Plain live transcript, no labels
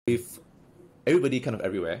With everybody kind of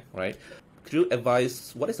everywhere, right? Could you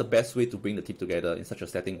advise what is the best way to bring the team together in such a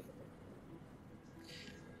setting?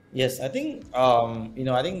 Yes, I think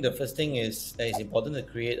I think the first thing is that it's important to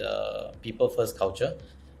create a people first culture.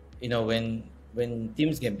 When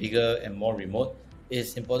teams get bigger and more remote,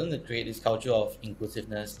 it's important to create this culture of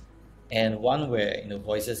inclusiveness and one where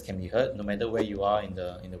voices can be heard no matter where you are in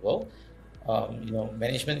the world.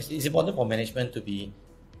 Management it's important for management to be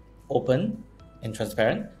open and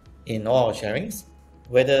transparent in all our sharings,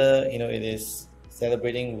 whether it is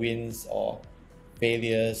celebrating wins or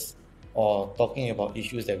failures or talking about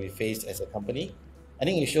issues that we face as a company. I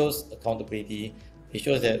think it shows accountability. It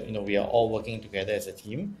shows that we are all working together as a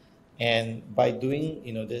team, and by doing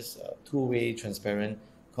this two-way transparent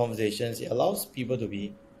conversations, it allows people to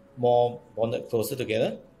be more bonded closer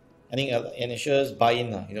together. I think it ensures buy-in,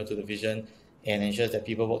 to the vision, and ensures that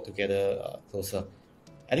people work together closer.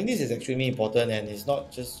 I think this is extremely important, and it's not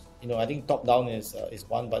just I think top down is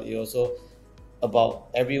one, but it also about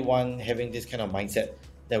everyone having this kind of mindset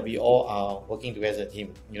that we all are working together as a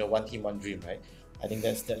team. One team, one dream, right? I think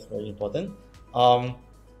that's very important. Um,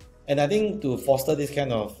 and I think to foster this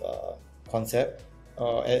kind of concept,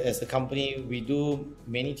 as a company, we do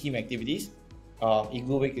many team activities.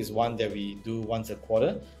 Igloo Week is one that we do once a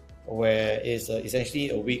quarter, where it's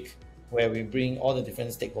essentially a week where we bring all the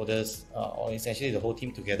different stakeholders, or essentially the whole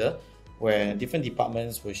team together, where different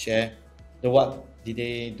departments will share what did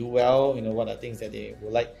they do well, what are things that they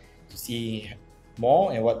would like to see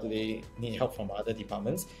more, and what do they need help from other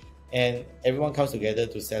departments. And everyone comes together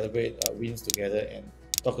to celebrate wins together and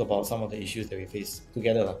talk about some of the issues that we face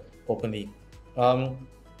together openly.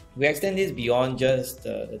 We extend this beyond just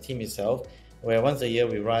the team itself, where once a year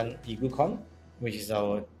we run iglooCon, which is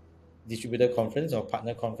our distributor conference or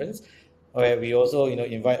partner conference, where we also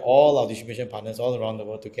invite all our distribution partners all around the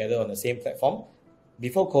world together on the same platform.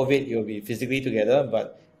 Before COVID, it will be physically together,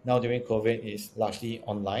 but now during COVID, it's largely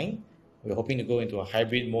online. We're hoping to go into a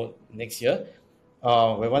hybrid mode next year,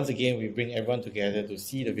 where once again we bring everyone together to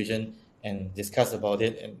see the vision and discuss about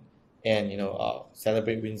it and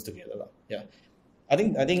celebrate wins together. Yeah, I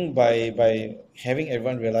think by having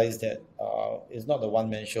everyone realize that it's not the one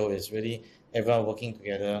man show, it's really everyone working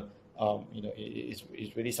together.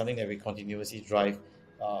 It's really something that we continuously drive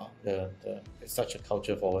the such a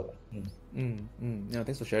culture forward. Yeah,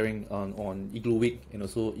 thanks for sharing on Igloo Week and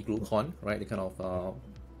also iglooCon, right? It kind of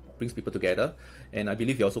brings people together, and I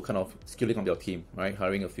believe you're also kind of scaling up your team, right?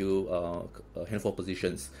 Hiring a handful of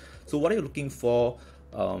positions. So, what are you looking for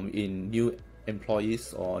in new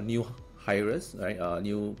employees or new hires, right?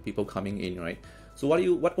 New people coming in, right? So,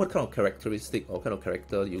 what kind of characteristic or kind of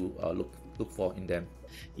character you look for in them?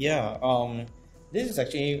 Yeah, this is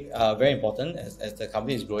actually very important as the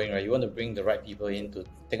company is growing, right? You want to bring the right people in to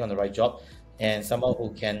take on the right job, and someone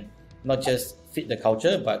who can not just fit the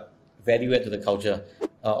culture but value add to the culture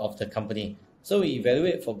of the company. So we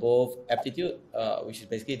evaluate for both aptitude, which is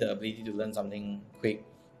basically the ability to learn something quick,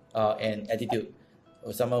 and attitude,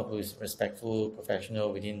 or someone who is respectful,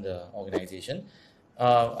 professional within the organization.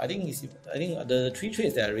 I think the three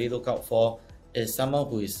traits that I really look out for is someone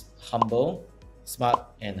who is humble, smart,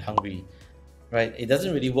 and hungry. Right? It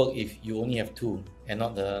doesn't really work if you only have two and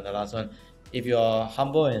not the last one. If you're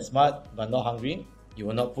humble and smart but not hungry, you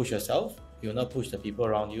will not push yourself. You will not push the people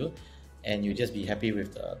around you, and you just be happy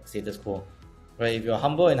with the status quo. Right? If you're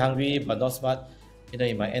humble and hungry but not smart,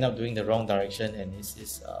 you might end up doing the wrong direction, and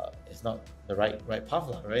it's not the right path,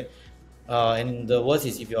 right? And the worst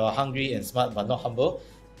is if you're hungry and smart but not humble,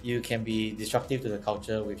 you can be destructive to the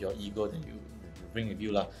culture with your ego that you bring with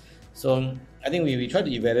you, lah. So I think we try to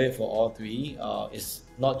evaluate for all three. It's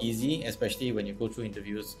not easy, especially when you go through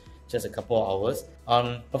interviews just a couple of hours.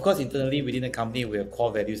 Of course, internally within the company, we have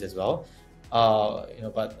core values as well.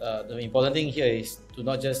 But the important thing here is to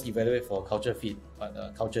not just evaluate for culture fit,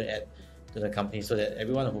 but culture add to the company, so that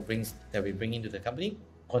everyone that we bring into the company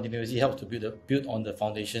continuously helps to build on the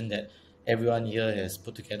foundation that everyone here has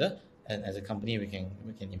put together, and as a company we can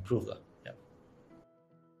improve.